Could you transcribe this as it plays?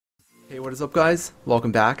Hey, what is up guys?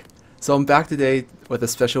 Welcome back. So I'm back today with a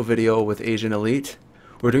special video with AznElite.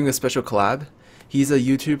 We're doing a special collab. He's a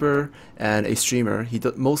YouTuber and a streamer. He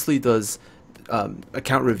mostly does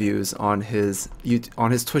account reviews on his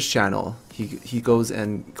Twitch channel. He goes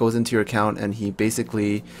into your account and he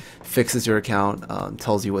basically fixes your account,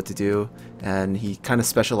 tells you what to do, and he kind of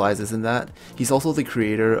specializes in that. He's also the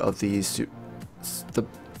creator of the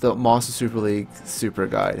Monster Super League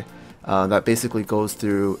Super-Guide. That basically goes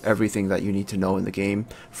through everything that you need to know in the game,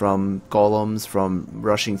 from golems, from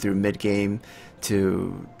rushing through mid-game,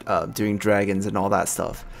 to doing dragons and all that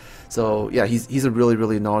stuff. So yeah, he's a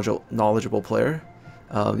really knowledgeable player.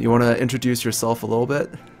 You want to introduce yourself a little bit?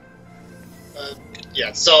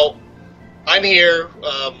 Yeah, so I'm here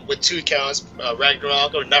with two accounts,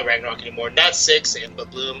 Ragnarok, or not Ragnarok anymore, not 6 and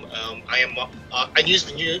Bloom. I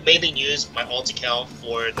mainly use my alt account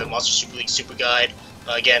for the Monster Super League Super Guide.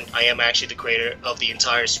 Again, I am actually the creator of the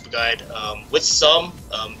entire Super Guide, with some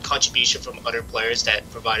contribution from other players that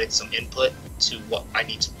provided some input to what I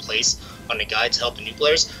need to place on the guide to help the new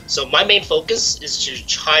players. So my main focus is to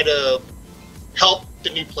try to help the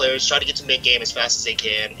new players try to get to mid-game as fast as they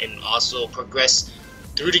can, and also progress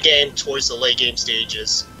through the game towards the late game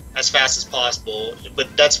stages as fast as possible, but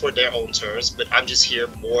that's for their own terms. But I'm just here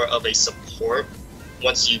more of a support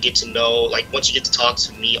once you get to know, once you get to talk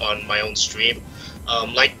to me on my own stream.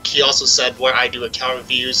 Like he also said, where I do account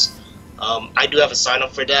reviews, I do have a sign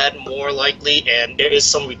up for that more likely, and there is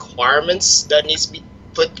some requirements that needs to be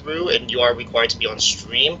put through, and you are required to be on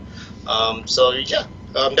stream. So yeah,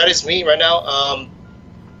 that is me right now.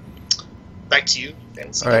 Back to you.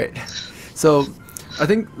 Alright, so I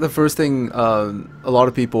think the first thing a lot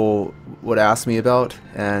of people would ask me about,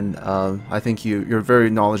 and I think you're very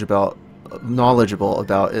knowledgeable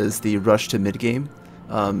about, is the rush to mid game.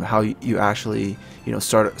 How you actually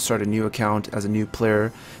start a new account as a new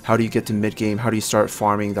player. How do you get to mid game? How do you start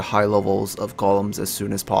farming the high levels of golems as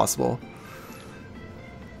soon as possible?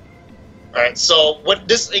 Alright, so what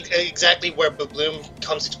this exactly where Bloom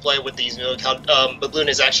comes into play with these new accounts. Bloom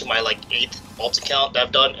is actually my 8th alt account that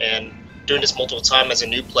I've done, and doing this multiple times as a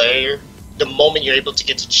new player, the moment you're able to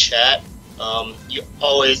get to chat, you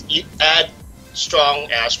add strong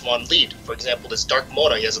Ashmon lead. For example, this Dark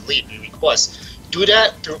Mona, he has a lead, you request. Do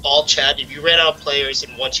that through all chat. If you ran out of players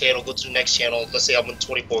in one channel, go to the next channel. Let's say I'm on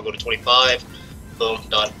 24, go to 25. Boom,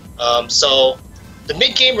 done. So the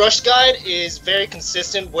mid-game rush guide is very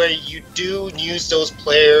consistent, where you do use those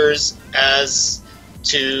players as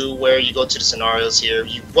to where you go to the scenarios here.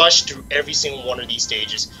 You rush through every single one of these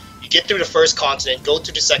stages. You get through the first continent, go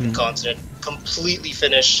to the second continent, completely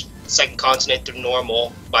finish the second continent through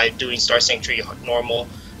normal by doing Star Sanctuary normal.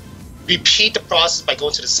 Repeat the process by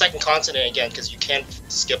going to the second continent again, because you can't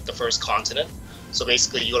skip the first continent. So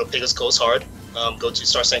basically, you go to Pigos Coast hard, go to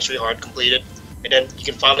Star Sanctuary hard, complete it, and then you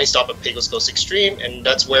can finally stop at Pigos Coast Extreme, and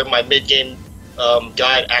that's where my mid-game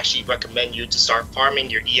guide actually recommend you to start farming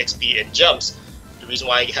your EXP and jumps. The reason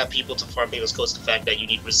why I have people to farm Pigos Coast is the fact that you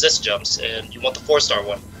need resist jumps, and you want the 4-star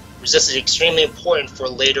one. Resist is extremely important for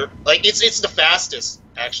later. It's the fastest,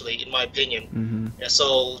 actually, in my opinion. And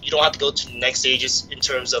so you don't have to go to the next stages in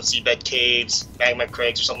terms of seabed caves, magma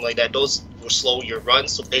crags, or something like that. Those will slow your run.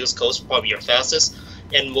 So Pigos Coast will probably be your fastest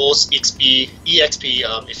and most EXP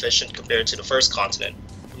efficient compared to the first continent.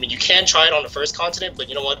 I mean, you can try it on the first continent, but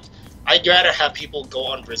you know what? I'd rather have people go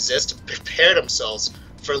on resist to prepare themselves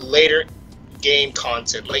for later game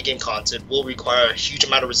content. Late game content will require a huge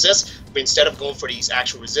amount of resist, but instead of going for these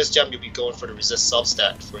actual resist jump, you'll be going for the resist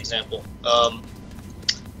substat, for example.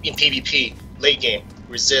 In PvP, late game,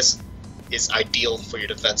 resist is ideal for your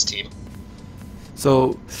defense team.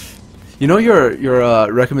 So,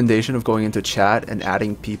 your recommendation of going into chat and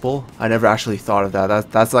adding people, I never actually thought of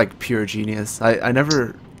that. That's like pure genius. I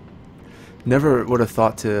never would have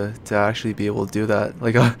thought to actually be able to do that.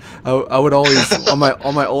 I would always on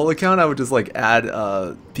my old account, I would just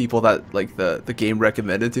add people that the game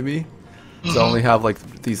recommended to me. So I only have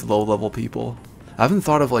these low level people. I haven't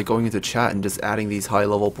thought of going into chat and just adding these high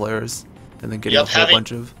level players and then getting a whole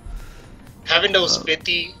bunch of having those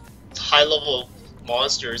 50 high level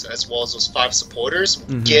monsters as well as those 5 supporters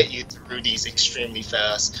will get you through these extremely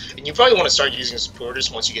fast. And you probably want to start using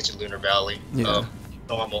supporters once you get to Lunar Valley.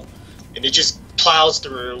 Normal. And it just plows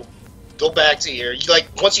through. Go back to here.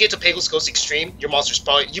 Once you get to Pigos Coast Extreme, your monsters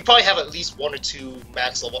you probably have at least 1 or 2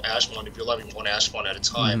 max level Ashmon if you're leveling 1 Ashmon at a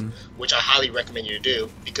time, which I highly recommend you to do,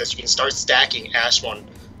 because you can start stacking Ashmon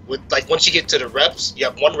with once you get to the reps, you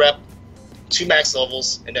have 1 rep, 2 max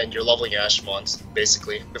levels, and then you're leveling your Ashmons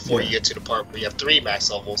basically before you get to the part where you have 3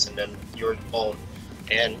 max levels and then your own.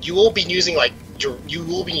 And you will be using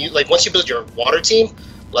once you build your water team,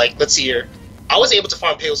 Like, let's see here. I was able to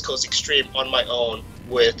farm Pale's Coast Extreme on my own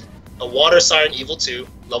with a Water Siren Evil 2,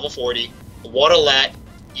 level 40, a Water Lat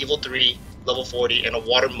Evil 3, level 40, and a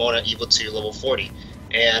Water Mona Evil 2, level 40.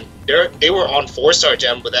 And they were on 4-star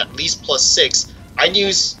gem with at least +6. I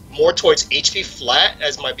used more towards HP flat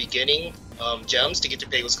as my beginning gems to get to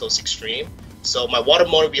Pale's Coast Extreme. So my Water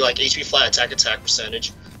Mona would be like HP flat, attack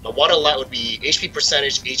percentage. My Water Lat would be HP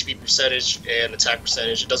percentage, and attack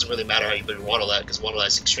percentage. It doesn't really matter how you put your Water Lat because Water Lat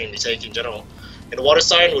is extremely tanky in general. And the Water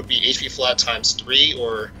Siren would be HP flat times 3,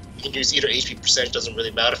 or you can use either HP percentage, doesn't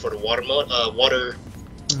really matter for the Water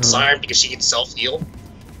Siren because she can self-heal.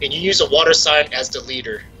 And you use a Water Siren as the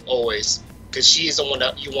leader, always, because she is the one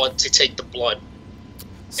that you want to take the blunt.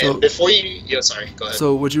 So, and before you... Yeah, sorry, go ahead.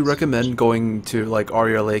 So would you recommend going to like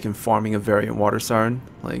Aria Lake and farming a variant Water Siren?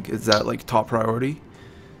 Like, is that like top priority?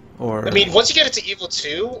 Or... I mean, once you get it to Evil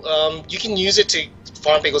 2, you can use it to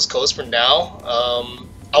farm Pale's Coast for now.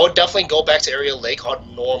 I would definitely go back to Aria Lake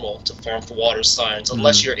on normal to farm for Water Sirens,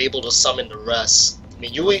 unless you're able to summon the rest. I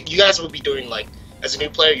mean, you guys would be doing, like, as a new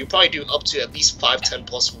player, you probably do up to at least 5, 10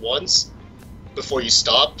 plus 1s before you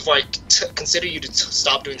stop. Before I consider you to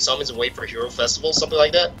stop doing summons and wait for Hero Festival, something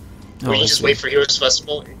like that. Or you just wait for Heroes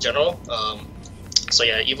Festival in general. So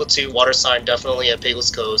yeah, Evil 2, Water Siren, definitely at Pale's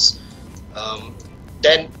Coast.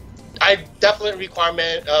 Then I definitely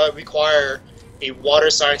require a Water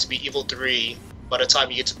Siren to be Evil 3 by the time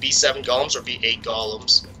you get to B7 Golems or B8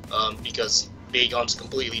 Golems, because B8 Golems is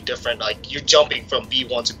completely different. Like, you're jumping from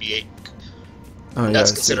B1 to B8. Oh, and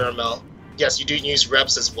that's considered amount. Yes, you do use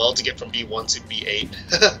reps as well to get from B1 to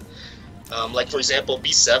B8. Like, for example,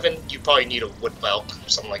 B7, you probably need a Wood Valk or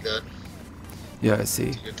something like that. Yeah, I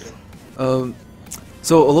see.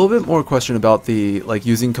 So a little bit more question about the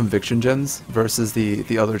using conviction gems versus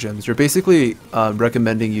the other gems. You're basically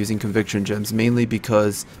recommending using conviction gems mainly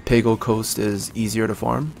because Pale's Coast is easier to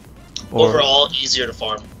farm? Or... Overall, easier to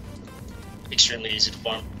farm. Extremely easy to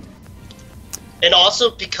farm. And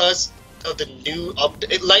also because of the new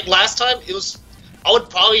update. Like last time, it was... I would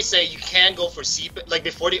probably say you can go for Seabed, like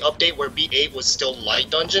before the update where B8 was still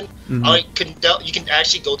light dungeon. You can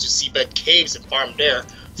actually go to Seabed Caves and farm there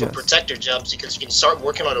for protector gems, because you can start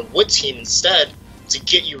working on a wood team instead to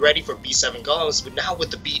get you ready for B7 golems. But now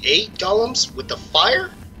with the B8 golems, with the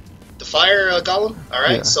fire golem,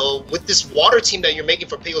 alright, so with this water team that you're making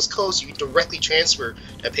for Pale's Coast, you can directly transfer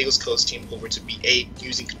that Pale's Coast team over to B8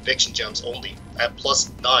 using conviction gems only at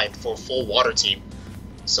 +9 for a full water team.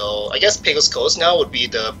 So I guess Pale's Coast now would be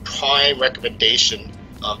the prime recommendation,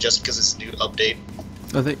 just because it's a new update.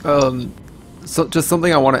 I think so just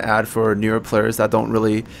something I want to add for newer players that don't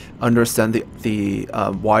really understand the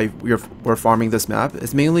why we're farming this map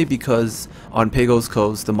is mainly because on Pale's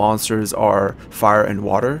Coast the monsters are fire and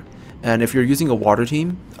water, and if you're using a water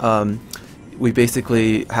team, we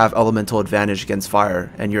basically have elemental advantage against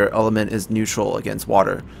fire, and your element is neutral against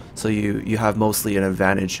water, so you have mostly an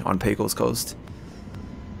advantage on Pale's Coast.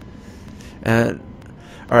 And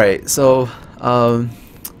all right, so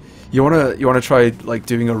you wanna try like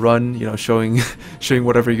doing a run, you know, showing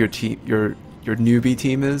whatever your newbie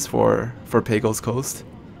team is for Pale's Coast.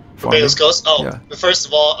 For Pale's Coast? Oh, yeah. But first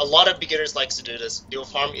of all, a lot of beginners likes to do this. They will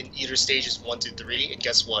farm in either stages 1 to 3, and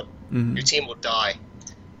guess what? Your team will die.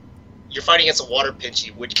 You're fighting against a water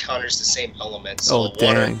pinchy, which counters the same element. So oh,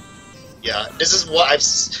 dang. Yeah, this is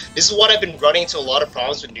what I've been running into a lot of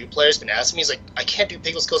problems with new players. Been asking me, is like, I can't do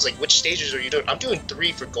Pale's Coast. Like, which stages are you doing? I'm doing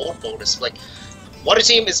 3 for gold bonus. Like, water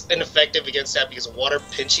team is ineffective against that because a water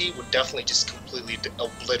pinchy would definitely just completely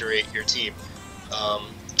obliterate your team. I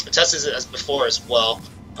tested it as before as well.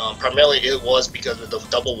 Primarily it was because of the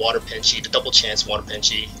double water pinchy, the double chance water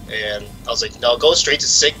pinchy, and I was like, no, go straight to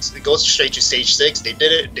 6. Go straight to stage 6. They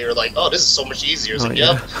did it. They were like, oh, this is so much easier. I was like,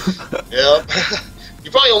 yep, yep. You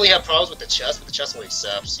probably only have problems with the chest, but the chest only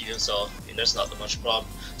accepts you, so I mean, there's not that much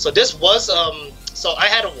problem. So this was, so I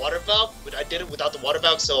had a water valve, but I did it without the water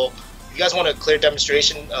valve. So if you guys want a clear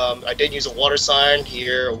demonstration, I did use a water sign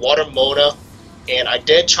here, a water Mona, and I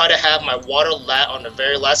did try to have my water lat on the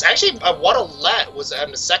very last. Actually, my water lat was on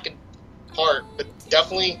the second part, but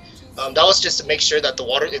definitely that was just to make sure that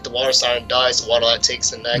if the water sign dies, the water lat takes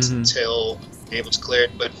the next until you're able to clear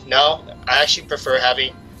it. But now I actually prefer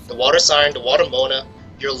having the water sign, the water Mona,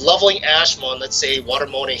 you're leveling Ashmon, let's say water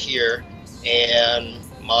Mona here, and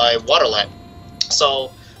my water lat.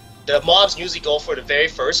 So the mobs usually go for the very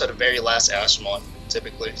first or the very last Ashmon,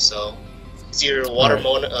 typically. So it's either water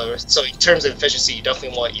Mona, so in terms of efficiency, you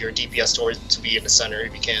definitely want your DPS tower to be in the center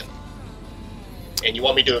if you can. And you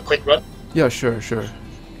want me to do a quick run? Yeah, sure. You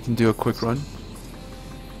can do a quick run.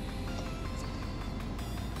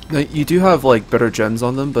 Now, you do have like better gems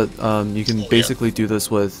on them, but you can Oh, basically yeah. do this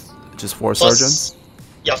with just 4-star gems.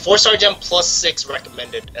 Yeah, 4-star gem plus 6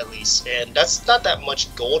 recommended at least, and that's not that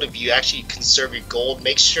much gold if you actually conserve your gold.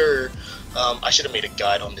 Make sure, I should have made a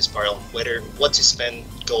guide on this part on what to spend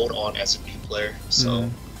gold on as a new player. So,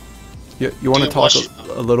 You want to talk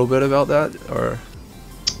a little bit about that, or?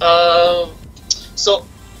 So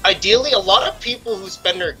ideally, a lot of people who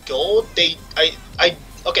spend their gold,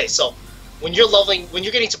 okay. So when you're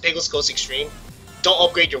getting to Pigos Coast Extreme, don't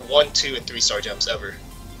upgrade your 1, 2, and 3-star gems ever.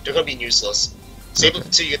 They're gonna be useless. Save it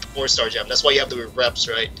until you get the 4-star gem. That's why you have the reps,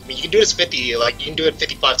 right? I mean, you can do this 50, like you can do it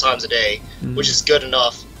 55 times a day, which is good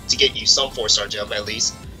enough to get you some 4-star gem at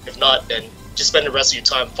least. If not, then just spend the rest of your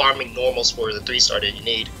time farming normals for the 3-star that you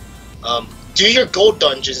need. Do your gold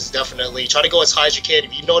dungeons, definitely. Try to go as high as you can.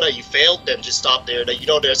 If you know that you failed, then just stop there. That you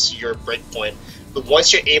know that's your break point. But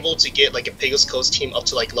once you're able to get like a Pigos Coast team up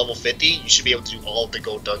to like level 50, you should be able to do all of the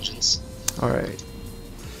gold dungeons. Alright.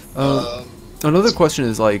 Another question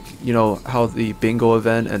is like, you know, how the bingo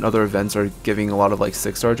event and other events are giving a lot of like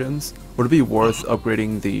 6-star gems. Would it be worth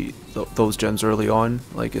upgrading those gems early on?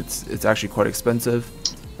 Like it's actually quite expensive,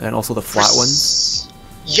 and also the flat ones.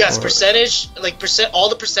 Yes, all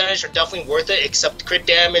the percentage are definitely worth it, except crit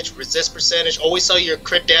damage, resist percentage. Always tell your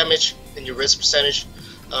crit damage and your resist percentage.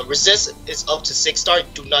 Resist is up to 6-star.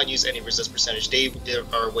 Do not use any resist percentage. They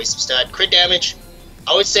are a waste of stat. Crit damage,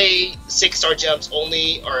 I would say 6-star gems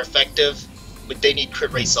only are effective, but they need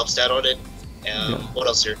crit rate substat on it. What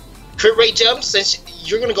else here? Crit rate gems, since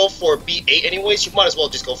you're going to go for B8 anyways, you might as well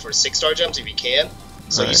just go for 6-star gems if you can.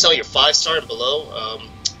 So you sell your 5-star and below.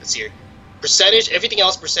 Let's see here. Percentage, everything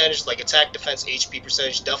else percentage, like attack, defense, HP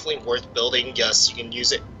percentage, definitely worth building. Yes, you can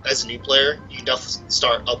use it as a new player. You can definitely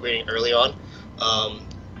start upgrading early on.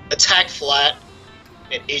 Attack flat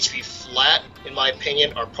and HP flat, in my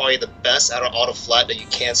opinion, are probably the best out of auto flat that you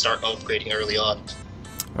can start upgrading early on.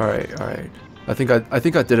 Alright. I think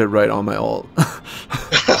I did it right on my ult.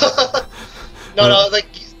 No, like,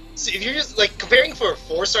 if you're just like comparing for a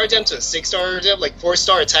 4-star gem to a 6-star gem, like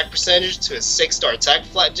 4-star attack percentage to a 6-star attack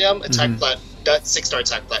flat gem, attack flat, that 6-star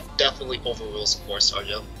attack flat definitely overrules a 4-star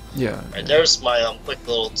gem. Yeah. Right, there's my quick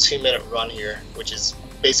little 2-minute run here, which is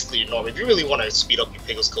basically your norm. If you really want to speed up your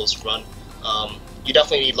Pigos Coast run, you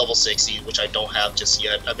definitely need level 60, which I don't have just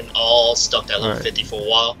yet. I've been all stuck at level 50 for a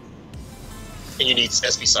while, and you need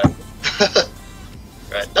SP cycle.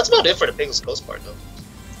 Right, that's about it for the Pigos Coast part, though.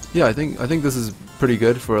 Yeah, I think this is pretty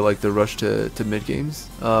good for like the rush to mid games.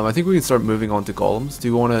 I think we can start moving on to golems. Do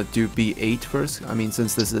you want to do B8 first? I mean,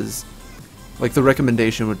 since this is like the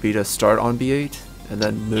recommendation would be to start on B8 and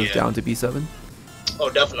then move down to B7. Oh,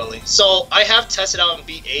 definitely. So I have tested out in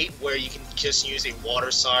B8 where you can just use a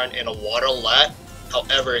water siren and a water lat.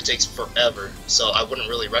 However, it takes forever, so I wouldn't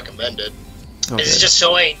really recommend it. Okay. It's just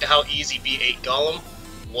showing how easy B8 golem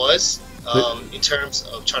was. In terms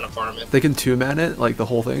of trying to farm it. They can 2-man it, like the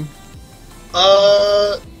whole thing?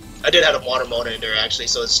 I did have a water motor in there actually,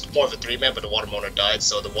 so it's more of a 3-man, but the water motor died,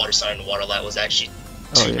 so the water sign and the water lat was actually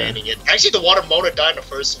 2-manning it. Actually, the water motor died in the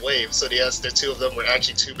first wave, so yes, the two of them were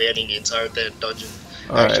actually 2-manning the entire dungeon.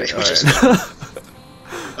 Alright.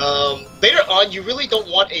 Later on, you really don't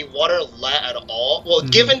want a water lat at all. Well,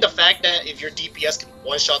 given the fact that if your DPS can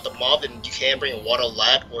one-shot the mob, then you can bring a water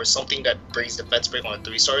lat or something that brings defense break on a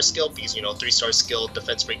 3-star skill, because, you know, 3-star skill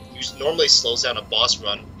defense break normally slows down a boss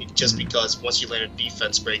run, just because once you land a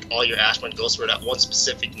defense break, all your Ashman goes for that one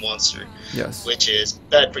specific monster, which is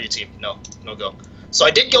bad for your team. No go. So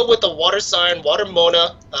I did go with the Water Sign, Water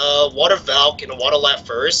Mona, Water Valk, and a Water Lat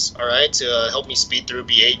first, alright, to help me speed through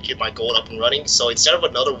B8, get my gold up and running. So instead of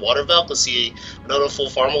another Water Valk, let's see, another full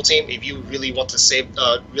farmal team, if you really want to save,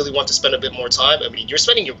 really want to spend a bit more time, I mean, you're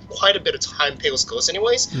spending quite a bit of time in Pigos Coast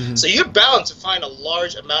anyways, so you're bound to find a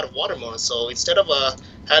large amount of Water Mona. So instead of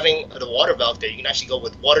having the Water Valk there, you can actually go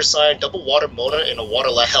with Water Sign, double Water Mona, and a Water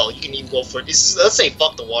Lat. Hell, you can even go for, let's say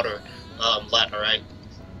fuck the Water Lat, alright?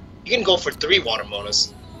 You can go for 3 water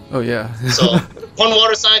monas. Oh yeah. So 1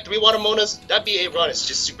 water sign, 3 water monas. That B8 run is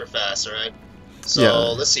just super fast, alright?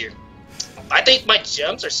 So let's see here. I think my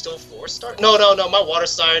gems are still 4-star. No. My water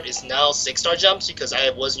sign is now 6-star gems because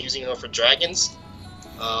I wasn't using them for dragons,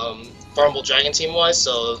 farmable dragon team wise.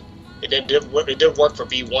 So it did work for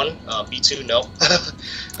B1, B2 no.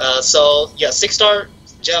 So yeah, 6-star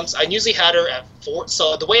gems. I usually had her at 4.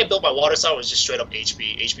 So the way I built my water sign was just straight up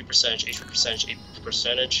HP percentage, HP percentage, HP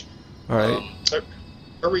percentage. All right.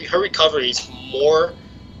 Her recovery is more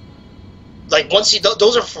like once you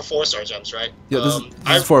those are for 4-star gems, right? Yeah, this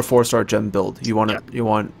is for a 4-star gem build. You want you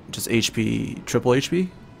want just HP, triple HP?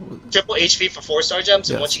 Triple HP for 4-star gems,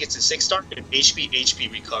 and once you get to 6-star,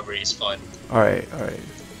 HP recovery is fun. All right.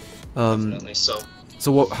 Definitely. So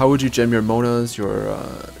what? How would you gem your Monas? Your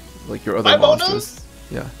like your other my monsters? Mona?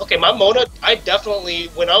 Yeah. Okay, my Mona, I definitely,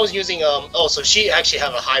 when I was using, oh, so she actually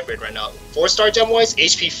have a hybrid right now. 4-star gem wise,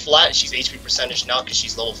 HP flat, she's HP percentage now because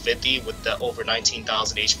she's level 50 with the over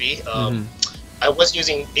 19,000 HP. I was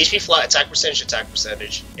using HP flat, attack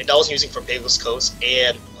percentage, and that was using for Payless Coast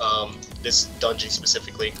and this dungeon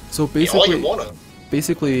specifically. So basically, all your Mona.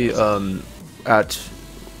 Basically, at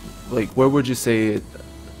like where would you say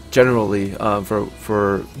generally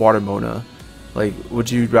for water Mona? Like, would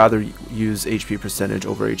you rather use HP percentage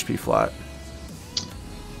over HP flat?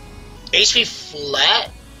 HP flat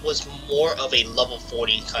was more of a level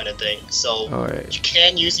 40 kind of thing, so you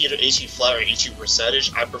can use either HP flat or HP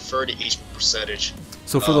percentage. I prefer the HP percentage.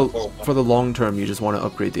 So for the long term, you just want to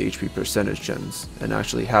upgrade the HP percentage gems and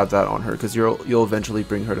actually have that on her, because you'll eventually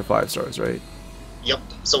bring her to 5 stars, right? Yep.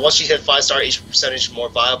 So once you hit 5-star, HP percentage more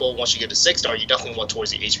viable. Once you get to 6-star, you definitely want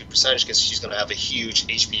towards the HP percentage because she's gonna have a huge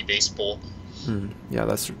HP base pool. Yeah,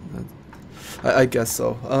 that's. I guess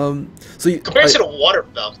so. So compared to the water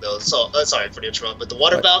valve though, so sorry for the interrupt, but the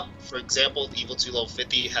water valve, for example, the Evil 2 level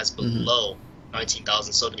 50 has below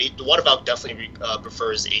 19,000. So the water valve definitely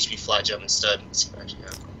prefers the HP flat gem instead. Let's see, actually,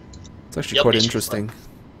 it's actually quite interesting.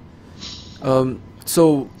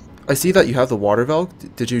 So I see that you have the water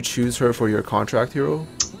valve. Did you choose her for your contract hero?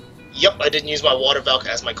 Yep, I didn't use my water valve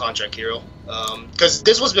as my contract hero because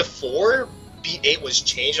this was before B8 was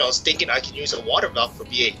changed. I was thinking I could use a water valve for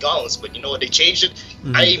B8 gauntlets, but you know what, they changed it.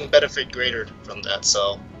 I even benefit greater from that,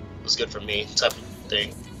 so it was good for me, type of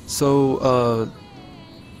thing. So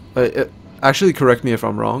actually correct me if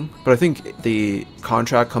I'm wrong, but I think the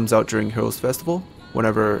contract comes out during Heroes Festival.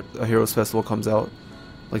 Whenever a Heroes Festival comes out,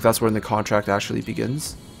 like that's when the contract actually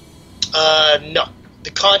begins. No,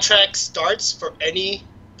 the contract starts for any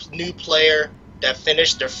new player that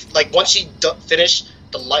finished their once you finish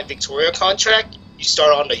the Light Victoria contract, you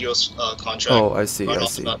start on the Heroes contract. Oh, I see. I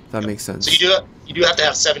see. That makes sense. So you do have to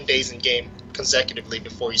have 7 days in game consecutively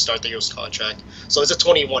before you start the Heroes contract. So it's a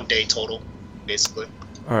 21-day total, basically.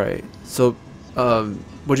 All right. So,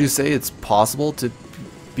 would you say it's possible to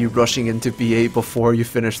be rushing into B8 before you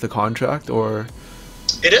finish the contract, or?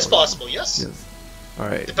 It is possible. Yes. All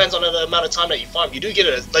right. Depends on the amount of time that you farm. You do get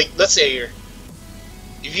it. Like, let's say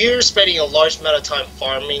if you're spending a large amount of time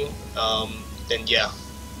farming, then yeah.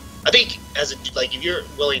 I think if you're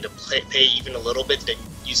willing to pay even a little bit, then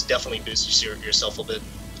you definitely boost yourself a bit,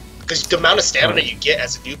 because the amount of stamina you get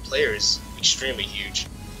as a new player is extremely huge.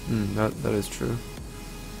 That is true.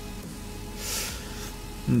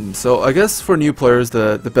 So I guess for new players,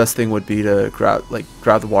 the best thing would be to grab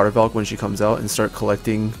the water valve when she comes out and start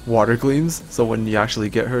collecting water gleams. So when you actually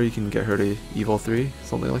get her, you can get her to Evo 3,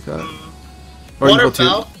 something like that. Or water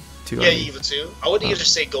Evo 2. Yeah, Evo 2. I would either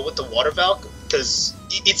say go with the water valve, because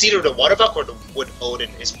it's either the water valve or the Wood Odin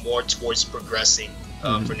is more towards progressing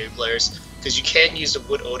for new players. Because you can use the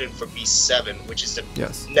Wood Odin for B7, which is the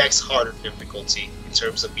next harder difficulty in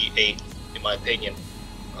terms of B8, in my opinion.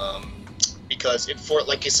 Because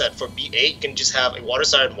like you said, for B8, you can just have a water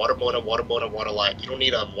siren, water Mona, water light. You don't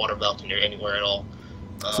need a water valve in there anywhere at all.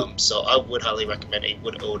 So I would highly recommend a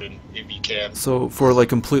Wood Odin if you can. So for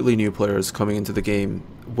completely new players coming into the game,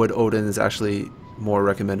 Wood Odin is actually more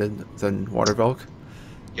recommended than water valve?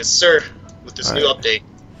 Yes, sir. With this new update.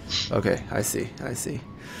 Okay, I see.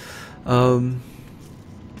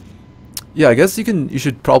 Yeah, I guess you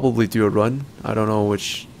should probably do a run. I don't know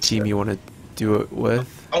which team you want to do it with.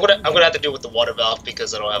 I'm gonna have to do it with the water valve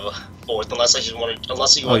because I don't have a fourth, unless you want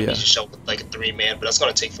me to show like a 3-man, but that's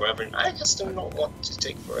gonna take forever, and I just don't want to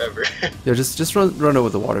take forever. Yeah, just run it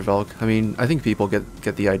with the water valve. I mean, I think people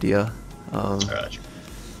get the idea.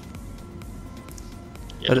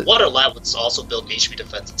 Yeah, the water lab would also build HP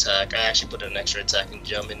defense attack. I actually put an extra attacking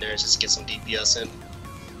gem in there just to get some DPS in,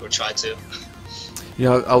 or try to. You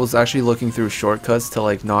know, I was actually looking through shortcuts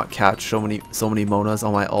to not catch so many Monas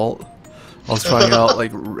on my ult. I was trying out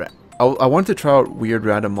I wanted to try out weird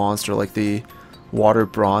random monster like the water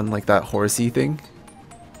brawn, like that horsey thing.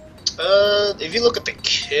 If you look at the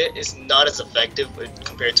kit, it's not as effective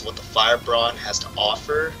compared to what the fire brawn has to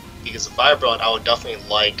offer. Because the fire brawn, I would definitely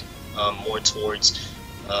like more towards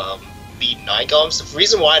B9 gums. The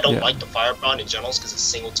reason why I don't like the fire brawn in general is because it's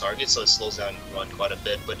single target, so it slows down the run quite a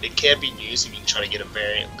bit. But it can be used if you can try to get a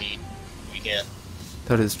variant lead. You can.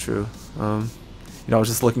 That is true. I was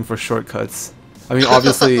just looking for shortcuts. I mean,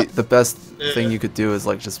 obviously, the best thing you could do is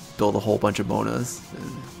just build a whole bunch of Monas.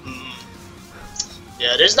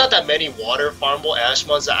 Yeah, there's not that many water farmable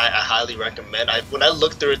Ashmons that I highly recommend. When I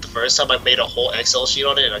looked through it the first time, I made a whole Excel sheet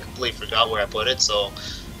on it, and I completely forgot where I put it. So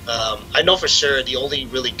I know for sure the only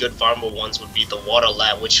really good farmable ones would be the water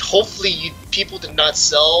lat, which hopefully people did not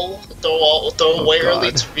sell, throw away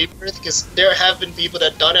early to rebirth, because there have been people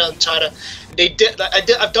that done it on China. They did.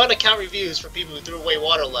 I've done account reviews for people who threw away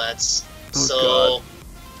water lats. So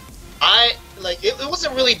it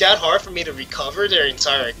wasn't really that hard for me to recover their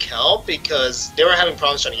entire account because they were having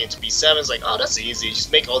problems trying to get into B7. It's like, oh, that's easy.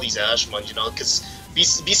 Just make all these Ashmons, you know, because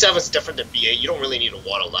B7 is different than B8. You don't really need a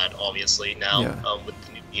water lat, obviously, now with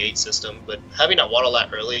the new B8 system. But having that water lat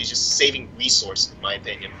early is just saving resource, in my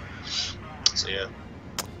opinion. So yeah,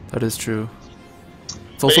 that is true. It's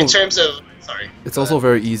but also, in terms of, sorry, it's also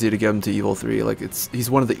very easy to get him to Evil 3. Like he's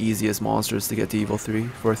one of the easiest monsters to get to Evil 3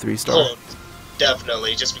 for a 3-star. Oh,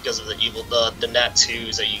 definitely, just because of the Nat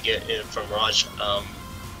 2s that you get from Mirage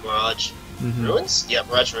Ruins? Yeah,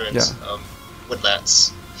 Mirage Ruins, with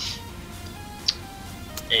lats.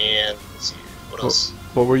 And let's see, what else?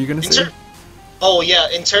 What were you gonna say? Oh yeah,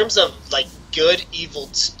 in terms of like good evil,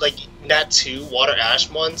 like Nat 2 water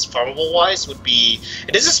Ashmons, farmable wise, would be,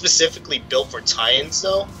 and this is specifically built for tie-ins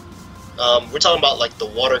though. We're talking about like the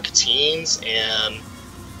water Catines and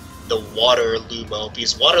the water Lumo,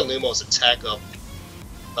 because water Lumo's attack up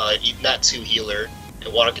Nat 2 healer,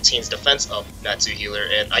 and water Catine's defense up Nat 2 healer,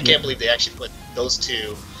 and I can't believe they actually put those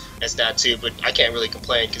two as Nat 2, but I can't really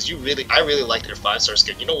complain because I really like their 5-star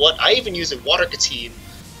skin. You know what? I even use a water Catine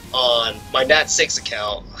on my Nat 6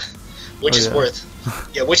 account, which is worth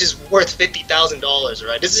 $50,000,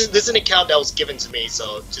 right? This is an account that was given to me,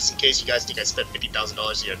 so just in case you guys think I spent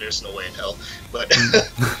 $50,000 here, there's no way in hell. But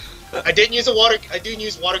I do use water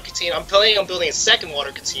Catine. I'm planning on building a second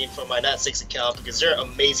water Catine for my Nat 6 account because they're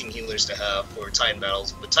amazing healers to have for Titan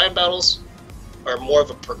battles. But Titan battles are more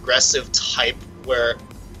of a progressive type where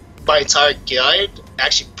my entire guide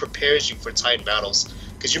actually prepares you for Titan battles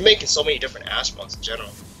because you're making so many different Ashmons in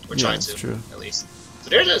general. We're trying to, at least. So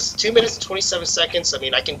there's just 2 minutes and 27 seconds. I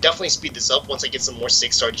mean, I can definitely speed this up once I get some more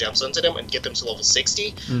 6-star gems onto them and get them to level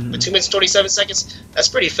 60. But 2 minutes and 27 seconds, that's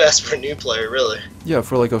pretty fast for a new player, really. Yeah,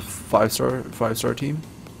 for like a 5-star team.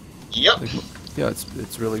 Yep. Like, yeah,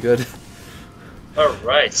 it's really good.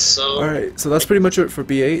 Alright, so that's pretty much it for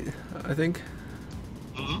B8, I think.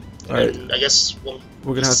 Alright. I guess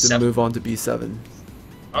we're gonna have to move on to B7.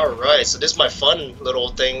 Alright, so this is my fun little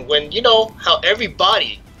thing. When you know how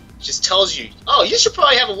everybody just tells you, oh, you should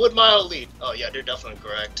probably have a wood mile lead. Oh yeah, they're definitely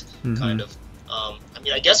correct. Kind of. I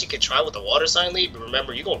mean, I guess you could try with the water sign lead, but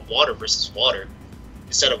remember, you're going water versus water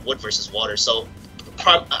instead of wood versus water. So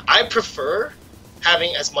I prefer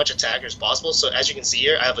having as much attacker as possible. So as you can see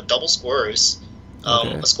here, I have a double Squirrus.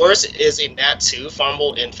 A Squirrus is a Nat 2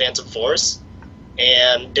 farmable in Phantom Force,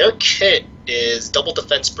 and their kit is double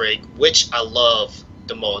defense break, which I love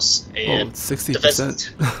the most. And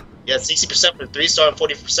 60%. Yeah, 60% for the 3-star and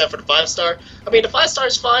 40% for the 5-star. I mean, the 5-star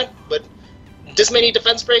is fine, but this many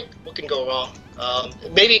defense break, what can go wrong?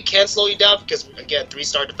 Maybe it can slow you down because, again,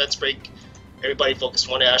 3-star defense break, everybody focused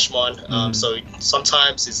one Ashmon, so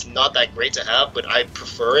sometimes it's not that great to have, but I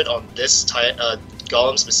prefer it on this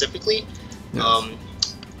golem specifically,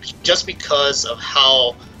 just because of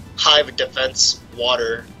how high of a defense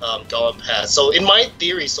water golem has. So in my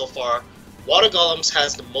theory so far, water golems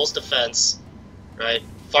has the most defense, right?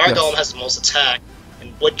 Fire golem has the most attack,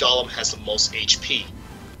 and wood golem has the most HP.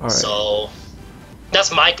 So that's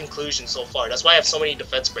my conclusion so far. That's why I have so many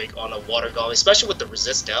defense break on a water golem, especially with the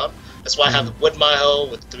resist down. That's why I have the wood mile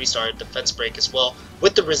with 3-star defense break as well,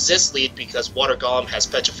 with the resist lead, because water golem has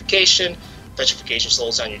petrification. Petrification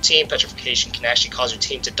slows down your team. Petrification can actually cause your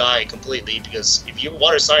team to die completely, because if your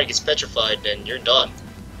water sign gets petrified, then you're done.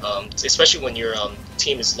 Especially when your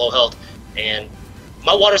team is low health. And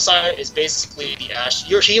my water sign is basically the Ash.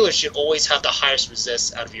 Your healer should always have the highest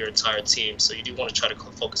resist out of your entire team, so you do want to try to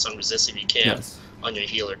focus on resist if you can on your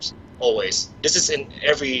healers. Always. This is in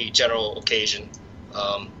every general occasion.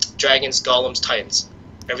 Dragons, golems, titans.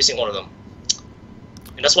 Every single one of them.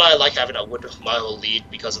 And that's why I like having a wood mile lead,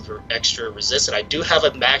 because of her extra resist. And I do have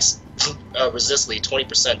a max resist lead,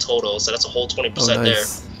 20% total, so that's a whole 20% there.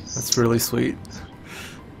 That's really sweet.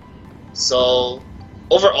 So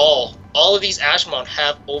overall, all of these Ashmon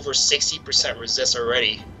have over 60% resist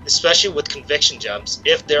already, especially with conviction gems.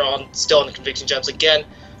 If they're still on the conviction gems, again,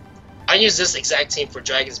 I use this exact team for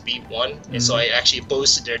Dragons B1, and so I actually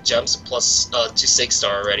boosted their gems to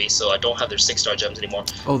 6-star already, so I don't have their 6-star gems anymore.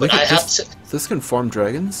 Oh, this can farm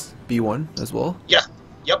Dragons B1 as well? Yeah,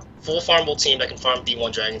 yep, full farmable team that can farm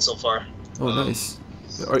B1 Dragons so far. Oh, nice.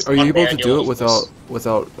 Are you able to do it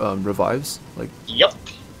without revives? Yep.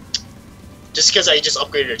 Just because I just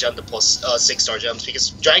upgraded a gem to plus 6-star gems, because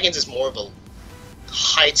Dragons is more of a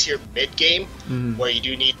high tier mid game where you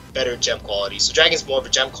do need better gem quality. So Dragon's more of a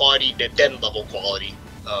gem quality than level quality.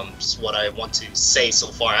 Is what I want to say so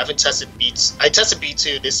far. I haven't tested B2. I tested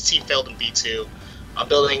B2. This team failed in B2. I'm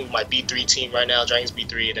building my B3 team right now. Dragon's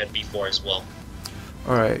B3 and then B4 as well.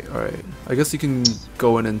 All right. I guess you can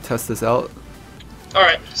go in and test this out. All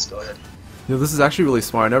right, just go ahead. You know, this is actually really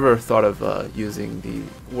smart. I never thought of using the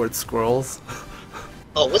wood squirrels.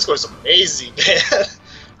 Oh, wood squirrels are amazing, man.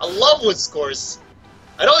 I love wood scores.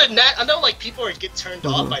 I know like people get turned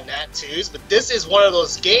off by Nat 2s, but this is one of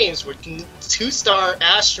those games where 2-star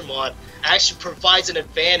Astromon actually provides an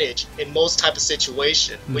advantage in most type of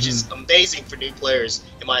situation, which is amazing for new players,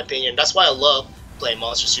 in my opinion. That's why I love playing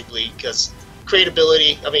Monster Super League, because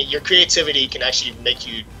your creativity can actually make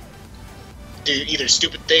you do either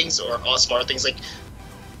stupid things or smart things. Like,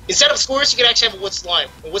 instead of scores, you can actually have a wood slime.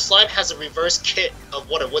 A wood slime has a reverse kit of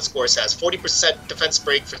what a wood scores has: 40% defense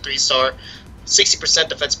break for 3-star. 60%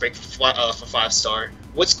 defense break for 5-star.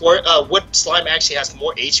 Wood slime actually has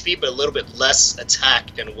more HP, but a little bit less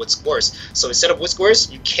attack than wood scores. So instead of wood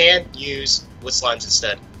scores, you can use wood slimes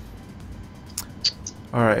instead.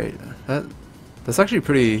 All right, that's actually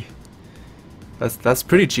pretty. That's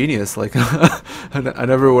pretty genius. Like, I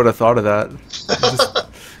never would have thought of that.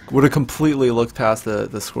 Would have completely looked past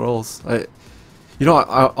the scrolls.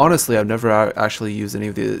 Honestly, I've never actually used any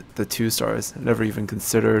of the 2-stars. I never even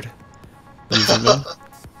considered using them.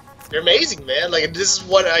 They're amazing, man. Like, this is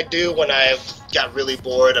what I do when I got really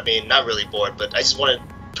bored. I mean, not really bored, but I just want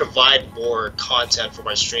to provide more content for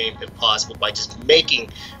my stream if possible by just making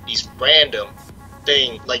these random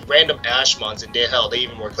random Ashmons, and they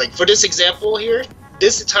even work. Like, for this example here,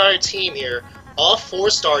 this entire team here, all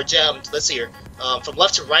 4-star gems, let's see here, from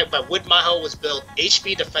left to right by Wood Maho was built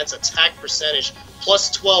HP, defense, attack percentage,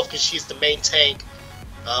 plus 12 because she's the main tank.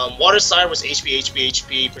 Water Siren was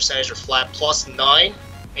HP percentage or flat plus 9,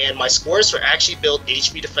 and my scores were actually built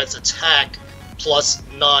HP, defense, attack plus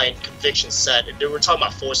 9 conviction set. And we're talking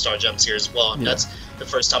about 4-star gems here as well. Yeah. That's the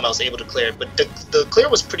first time I was able to clear it. But the clear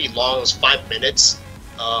was pretty long. It was 5 minutes.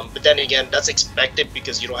 But then again, that's expected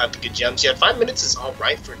because you don't have the good gems yet. 5 minutes is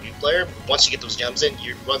alright for a new player. But once you get those gems in,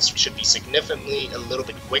 your runs should be significantly a little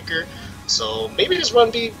bit quicker. So maybe this run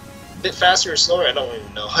be bit faster or slower, I don't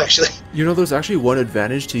even know actually. You know, there's actually one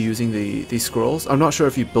advantage to using these scrolls. I'm not sure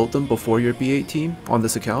if you built them before your B8 team on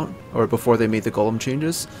this account or before they made the golem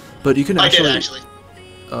changes, but you can actually, I did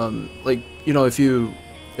actually. Like, you know, if you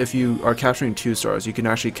are capturing 2-stars, you can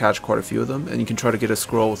actually catch quite a few of them, and you can try to get a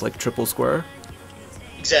scroll with like triple square.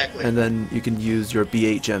 Exactly. And then you can use your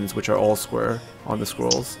B8 gems, which are all square, on the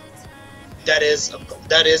scrolls. That is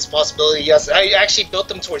a possibility. Yes, I actually built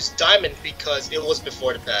them towards diamond because it was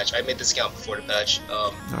before the patch. I made this account before the patch.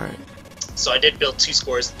 Alright. So I did build 2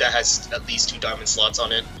 scores that has at least 2 diamond slots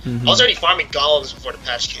on it. I was already farming golems before the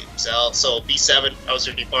patch came out. So B7, I was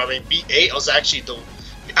already farming. B8, I was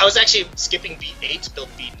actually skipping B8 to build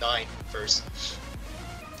B9 first.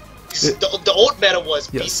 The old meta was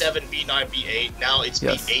B7, B9, B8. Now it's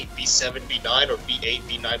B8, B7, B9, or B8,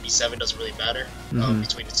 B9, B7. Doesn't really matter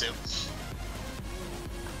between the two.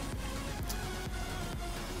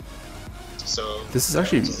 So this is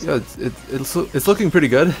actually it's looking pretty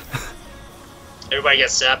good. Everybody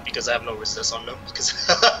gets sapped because I have no resist on them because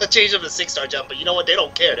I changed them to 6-star gem, but you know what? They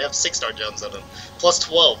don't care. They have 6-star gems on them, plus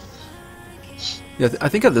 12. Yeah, I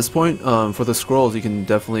think at this point, for the scrolls, you can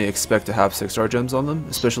definitely expect to have 6-star gems on them.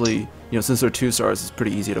 Especially, you know, since they're 2-stars, it's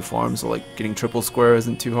pretty easy to farm. So like getting triple square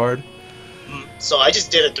isn't too hard. So I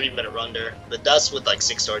just did a 3-minute run there, but that's with like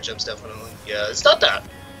 6-star gems definitely. Yeah, it's not that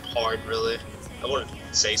hard really. I wouldn't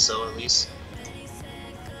say so at least.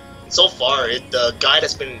 So far, the guide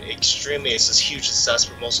has been extremely, it's a huge success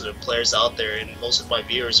for most of the players out there and most of my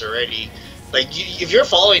viewers already. Like, if you're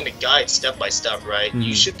following the guide step by step, right,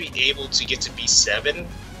 you should be able to get to B7,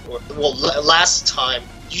 last time,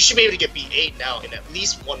 you should be able to get B8 now in at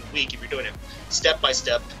least 1 week if you're doing it step by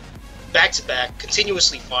step, back to back,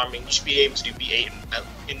 continuously farming. You should be able to do B8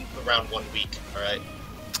 in around 1 week, alright?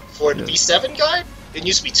 For the B7 guide, it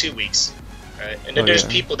used to be 2 weeks. Right. And then there's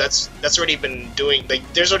people that's already been doing, like,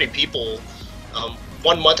 there's already people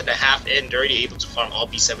 1 month and a half in, they're already able to farm all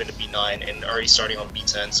B7 to B9 and already starting on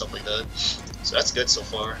B10, stuff like that. So that's good so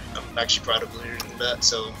far. I'm actually proud of learning that.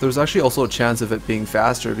 So there's actually also a chance of it being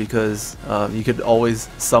faster because you could always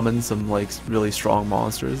summon some like really strong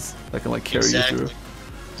monsters that can like carry you through.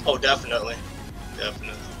 Oh, definitely.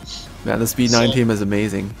 Definitely. Man, this B9 team is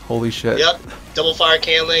amazing. Holy shit. Yep. Double fire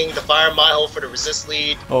caneling, the fire mile for the resist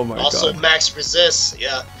lead. Oh my god. Also max resist.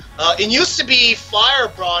 Yeah. It used to be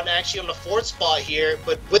Firebrawn actually on the 4th spot here,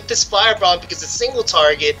 but with this Firebrawn, because it's single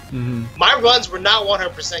target, my runs were not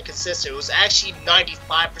 100% consistent. It was actually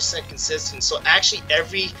 95% consistent. So actually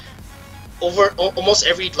almost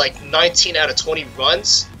every like 19 out of 20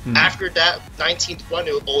 runs, after that 19th run,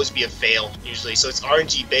 it will always be a fail usually. So it's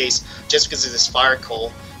RNG based just because of this Fire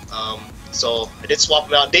Coal. So I did swap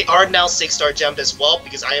them out. They are now 6-star gemmed as well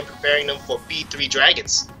because I am preparing them for B3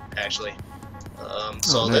 Dragons actually.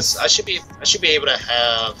 So nice. I should be able to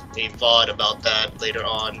have a VOD about that later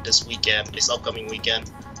on this weekend, this upcoming weekend.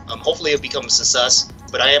 Hopefully it'll become a success.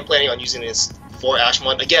 But I am planning on using this for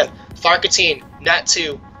Ashmon. Again, Fire Katine, Nat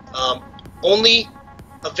 2, only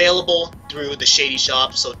available through the Shady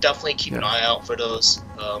Shop, so definitely keep an eye out for those.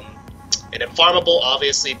 And then farmable,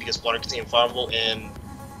 obviously, because Water Katine farmable in,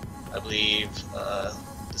 I believe,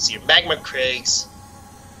 let's see, Magma Crags,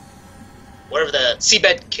 whatever that,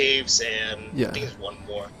 Seabed Caves, and I think there's one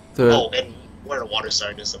more. And Where the Water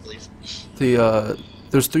Sardiness, I believe.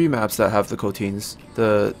 There's 3 maps that have the Cotines.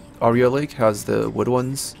 The Aria Lake has the wood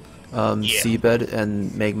ones, Seabed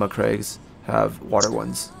and Magma Crags have water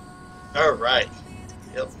ones. Alright.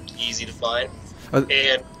 Yep, easy to find.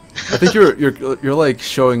 And I think you're like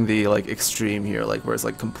showing the like extreme here, like where it's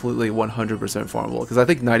like completely 100% farmable. Because I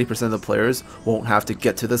think 90% of the players won't have to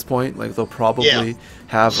get to this point. Like they'll probably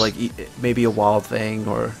have like maybe a wild thing,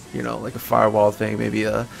 or you know, like a fire wild thing, maybe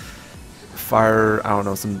a fire. I don't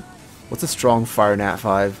know, what's a strong fire nat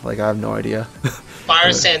 5? Like I have no idea. Fire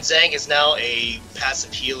Sanzang is now a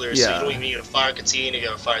passive healer, so you don't even need a Fire Katine, you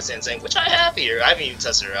got a Fire Sanzang, which I have here. I haven't even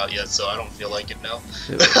tested her out yet, so I don't feel like it now.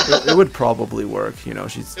 It would probably work, you know,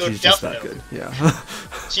 she's just that good. Yeah.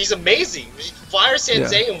 She's amazing. Fire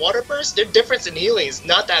Sanzang and Water Burst, their difference in healing is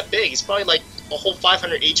not that big. It's probably like a whole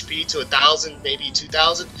 500 HP to 1,000, maybe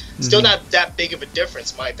 2,000. Still not that big of a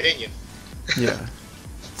difference, in my opinion. Yeah.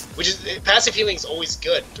 Which is, passive healing is always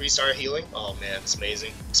good. 3-star healing, oh man, it's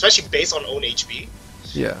amazing. Especially based on own HP.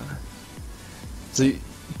 Yeah. So you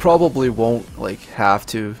probably won't like have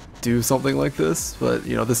to do something like this, but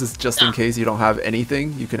you know, this is just in case you don't have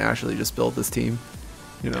anything, you can actually just build this team.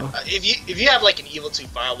 You know. If you have like an Evil 2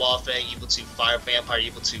 Firewall Fang, Evil 2 Fire Vampire,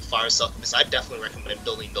 Evil 2 Fire Succubus, I definitely recommend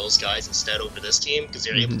building those guys instead over this team because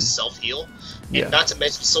they're able to self heal. And not to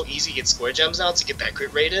mention, it's so easy to get square gems now to get that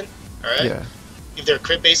crit rate in. Alright? Yeah. If they're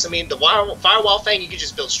crit based, I mean, the Firewall Fang, you can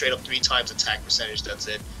just build straight up 3 times attack percentage, that's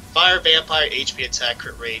it. Fire Vampire, HP attack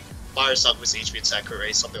crit rate, Fire Succubus, HP attack crit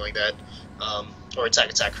rate, something like that. Or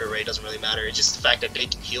attack crit rate, doesn't really matter. It's just the fact that they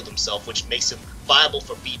can heal themselves, which makes them viable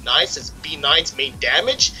for B9, since B9's main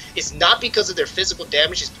damage is not because of their physical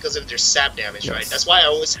damage, it's because of their sap damage, right? That's why I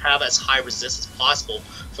always have as high resist as possible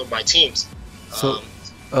for my teams. So,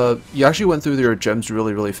 you actually went through your gems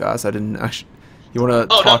really fast. I didn't actually... You want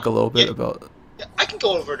to talk a little bit about... I can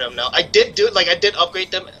go over them now. I did do it, like I did upgrade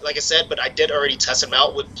them, like I said, but I did already test them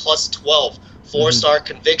out with plus 12 4-star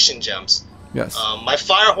conviction gems. Yes. My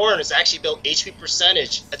Fire Horn is actually built HP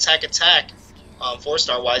percentage, attack,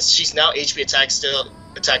 4-star wise. She's now HP attack still.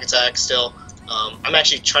 I'm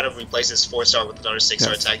actually trying to replace this 4-star with another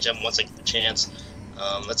 6-star attack gem once I get the chance.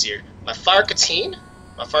 Let's see here. My Fire Katine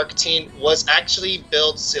was actually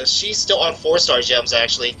built, so she's still on 4-star gems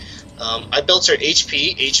actually. I built her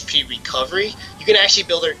HP recovery. You can actually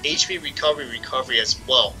build her HP recovery as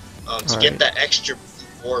well to get that extra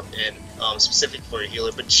warp in, specific for a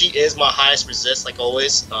healer. But she is my highest resist, like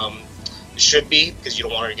always. It should be, because you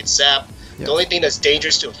don't want her to get sapped. The only thing that's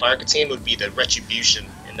dangerous to a Fire Katine would be the Retribution,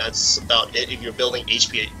 and that's about it if you're building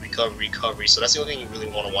HP recovery. So that's the only thing you really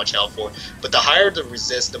want to watch out for. But the higher the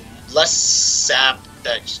resist, the less sap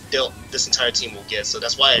that this entire team will get. So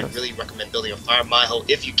that's why I really recommend building a Fire Maho.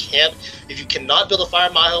 If you cannot build a Fire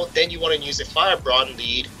Maho, then you want to use a Fire Brawn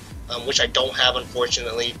lead, which I don't have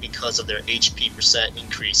unfortunately because of their HP percent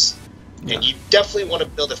increase. And you definitely want to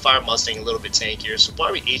build a Fire Mustang a little bit tankier, so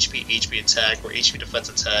probably HP attack or HP defense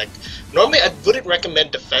attack. Normally I wouldn't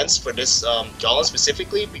recommend defense for this Golem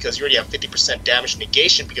specifically because you already have 50% damage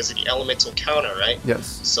negation because of the elemental counter, right?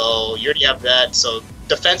 Yes. So you already have that, so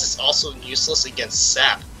defense is also useless against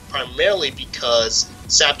Sap, primarily because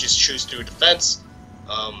Sap just chews through defense.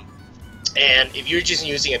 And if you're just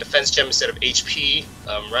using a defense gem instead of HP,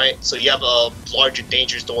 right, so you have a larger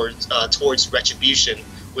danger towards Retribution,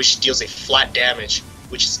 which deals a flat damage,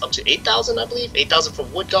 which is up to 8,000, I believe. 8,000 for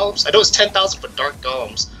wood golems. I know it's 10,000 for dark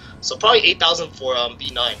golems, so probably 8,000 for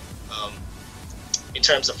B9 in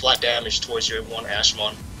terms of flat damage towards your one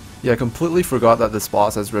Ashmon. Yeah, I completely forgot that this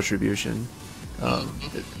boss has Retribution.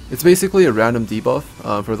 It's basically a random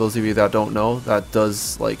debuff. For those of you that don't know, that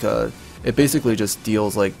does like it basically just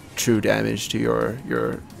deals like true damage to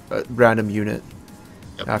your random unit.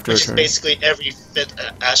 Yep. after Which a is turn. basically every 5th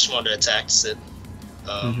Ashmon that attacks it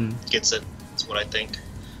gets it. That's what I think.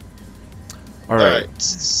 Alright. Alright,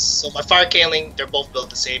 so my Fire Caling, they're both built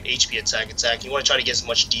the same HP attack. You want to try to get as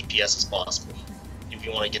much DPS as possible if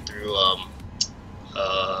you want to get through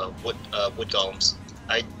wood golems.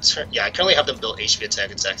 I currently have them built HP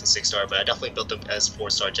attack and 6-star, but I definitely built them as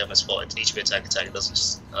 4-star gem as well. It's HP attack, it doesn't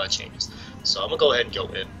just changes. So I'm gonna go ahead and go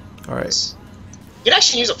in. Alright. You can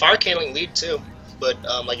actually use a Fire Caling lead too, but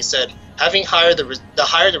like I said, having higher the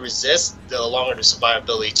higher the resist, the longer the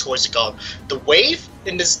survivability towards the golem. The wave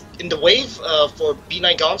in the wave for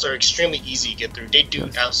B9 golems are extremely easy to get through. They do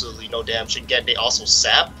absolutely no damage. Again, they also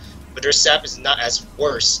sap, but their sap is not as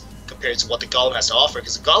worse compared to what the golem has to offer.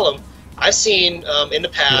 Because the golem, I've seen in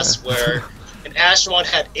the past where an Ashmon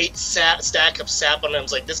had 8 stack of sap on them. I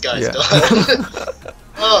was like, this guy's done.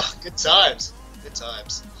 Oh, good times. Good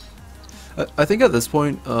times. I think at this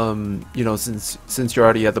point, you know, since you're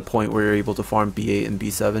already at the point where you're able to farm B8 and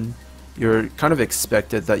B7, you're kind of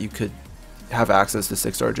expected that you could have access to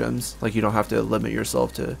 6-star gems. Like, you don't have to limit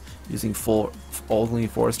yourself to using only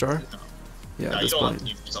 4-star. Yeah, no, at this you don't point. have to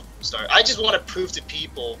use yourself 4-star. I just want to prove to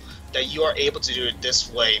people that you are able to do it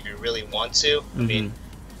this way if you really want to. I mean,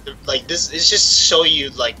 like, this is just show you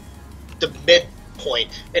like the midpoint,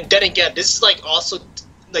 and then again, this is like also.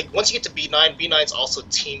 Like, once you get to B9, B9 is also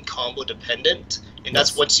team combo dependent, and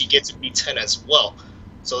that's once you get to B10 as well.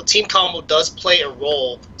 So team combo does play a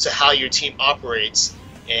role to how your team operates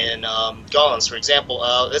in golems. For example,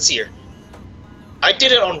 let's see here. I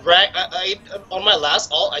did it on on my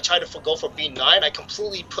last ult. I tried to go for B9. I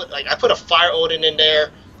completely put I put a Fire Odin in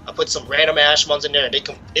there. I put some random Ashmons in there, and it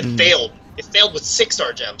failed. It failed with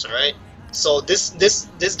 6-star gems. All right. So this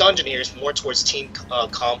dungeon here is more towards team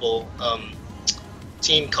combo.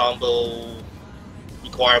 Team combo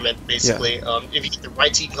requirement, basically. If you get the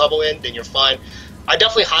right team combo in, then you're fine. I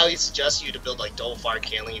definitely highly suggest you to build like double Fire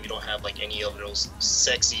Caling if you don't have like any of those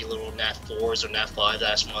sexy little Nat 4s or Nat 5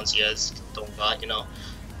 Ashmons yet. Don't got, you know.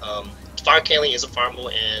 Fire Caling is a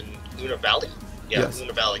farmable in Lunar Valley. Yeah,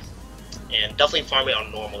 Lunar Valley. And definitely farm it on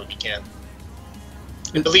normal if you can.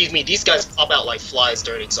 And believe me, these guys pop out like flies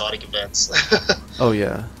during exotic events. Oh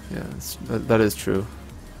yeah, that is true.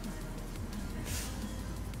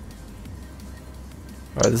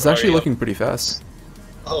 Alright, this is actually looking pretty fast.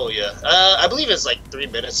 Oh yeah, I believe it's like 3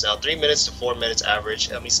 minutes now, 3 minutes to 4 minutes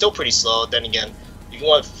average. I mean, still pretty slow. Then again, you can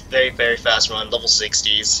want a very fast run, level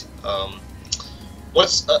 60s. Oh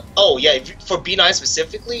yeah, for B9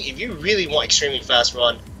 specifically, if you really want extremely fast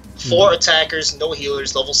run, 4 attackers, no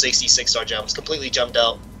healers, level 60, 6-star gems, completely jumped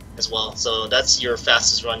out as well. So that's your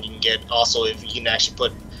fastest run you can get. Also, if you can actually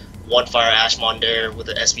put 1 Fire Ashmon there with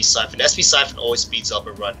an SP Siphon. SP Siphon always speeds up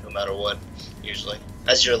a run no matter what, usually.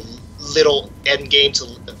 As your little end game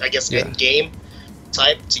to, I guess, end game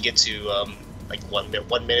type to get to like 1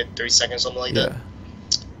 minute, 30 seconds, something like that.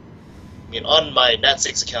 I mean, on my Nat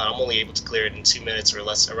 6 account, I'm only able to clear it in 2 minutes or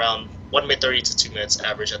less, around 1 minute 30 to 2 minutes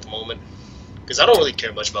average at the moment. Because I don't really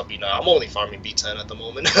care much about B9. I'm only farming B10 at the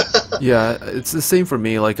moment. Yeah, it's the same for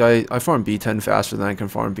me. Like, I farm B10 faster than I can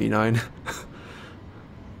farm B9.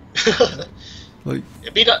 Like,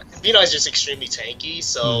 B9 is just extremely tanky,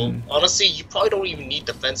 so honestly, you probably don't even need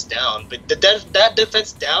defense down. But that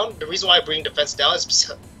defense down, the reason why I bring defense down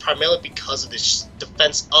is primarily because of this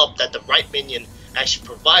defense up that the right minion actually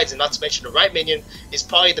provides, and not to mention the right minion is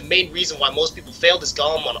probably the main reason why most people fail this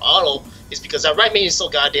golem on auto, is because that right minion is so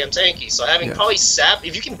goddamn tanky. So having probably sap,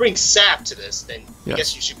 if you can bring sap to this, then I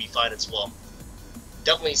guess you should be fine as well.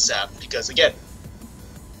 Definitely sap, because again,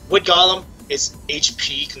 wood golem is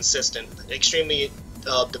HP consistent, extremely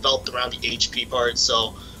developed around the HP part.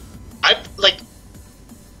 So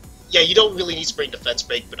you don't really need to bring defense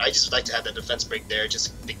break, but I just like to have that defense break there,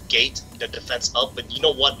 just negate the defense up. But you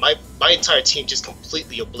know what, my entire team just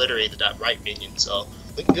completely obliterated that right minion, so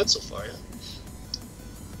looking good so far. Yeah.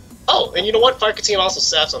 Oh, and you know what, Fire Team also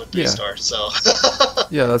saps on a 3-star, so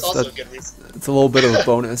yeah, that's also a good reason. It's a little bit of a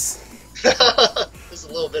bonus. Just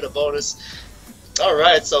a little bit of bonus.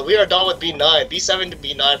 Alright, so we are done with B9. B7 to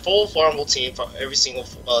B9, full farmable team for every single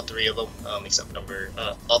 3 of them, except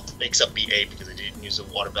B8 because they didn't use a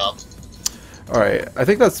water valve. Alright, I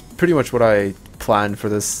think that's pretty much what I planned for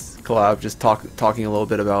this collab, just talking a little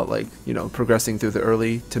bit about, like, you know, progressing through the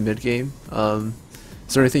early to mid game.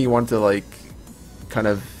 Is there anything you want to, like, kind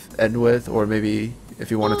of end with, or maybe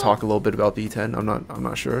if you want to talk a little bit about B10? I'm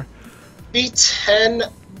not sure.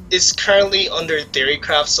 B10 is currently under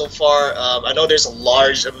Theorycraft so far. I know there's a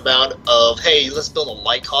large amount of, hey, let's build a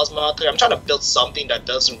light Cosmo out there. I'm trying to build something that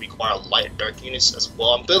doesn't require light and dark units as well.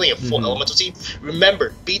 I'm building a full elemental team.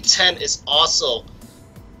 Remember, B10 is also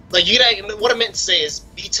Like what I meant to say is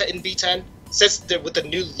B10 in B10 says that with the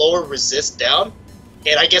new lower resist down,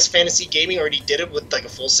 and I guess FantaSee Gaming already did it with like a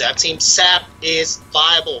full SAP team. SAP is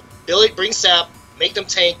viable. Bring SAP, make them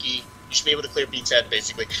tanky. You should be able to clear B10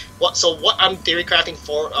 basically. So what I'm theory crafting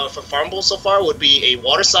for farmable so far would be a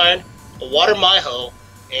water sign, a water Maiho,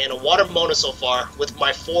 and a water Mona so far. With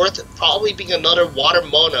my fourth probably being another water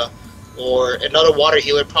Mona. Or another water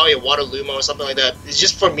healer, probably a water Luma or something like that. It's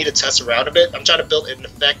just for me to test around a bit. I'm trying to build an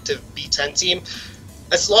effective B10 team.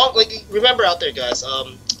 As long, like, remember out there, guys,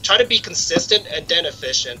 try to be consistent and then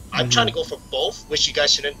efficient. I'm trying to go for both, which you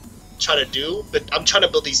guys shouldn't try to do, but I'm trying to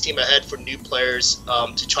build these team ahead for new players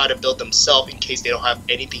to try to build themselves in case they don't have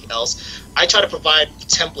anything else. I try to provide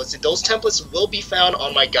templates, and those templates will be found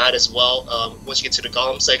on my guide as well once you get to the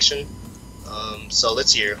golem section. So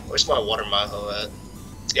let's hear. Where's my water Maho at?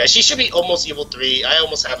 Yeah, she should be almost Evil 3. I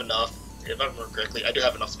almost have enough. If I remember correctly, I do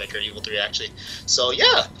have enough to make her Evil 3 actually. So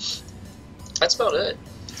yeah, that's about it.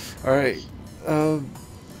 All right.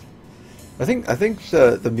 I think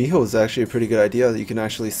the Miho is actually a pretty good idea. That you can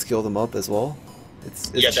actually skill them up as well. It's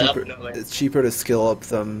cheaper. Definitely. It's cheaper to skill up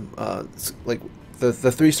them. Like the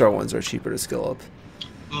 3-star ones are cheaper to skill up.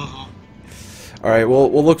 All right,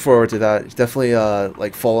 we'll look forward to that. Definitely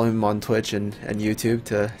like follow him on Twitch and YouTube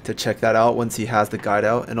to check that out once he has the guide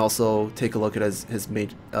out, and also take a look at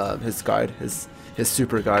his guide, his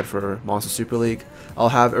super guide for Monster Super League. I'll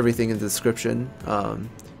have everything in the description.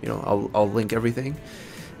 You know, I'll link everything.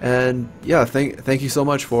 And yeah, thank you so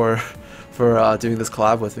much for doing this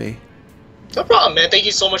collab with me. No problem, man. Thank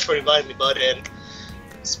you so much for inviting me, bud. And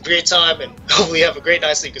it's a great time, and hopefully you have a great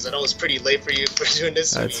night's sleep, because I know it's pretty late for you for doing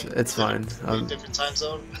this. It's fine. Different time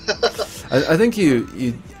zone. I think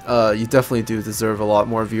you definitely do deserve a lot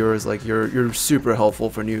more viewers. Like you're super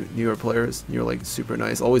helpful for newer players. You're like super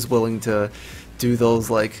nice, always willing to do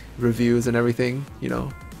those like reviews and everything. You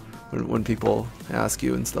know, when people ask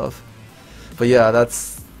you and stuff. But yeah,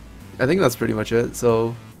 I think that's pretty much it.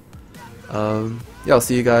 So yeah, I'll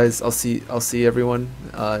see you guys. I'll see everyone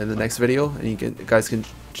in the next video, and you guys can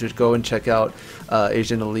just go and check out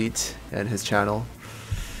AznElite and his channel.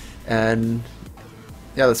 And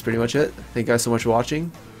yeah, that's pretty much it. Thank you guys so much for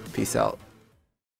watching. Peace out.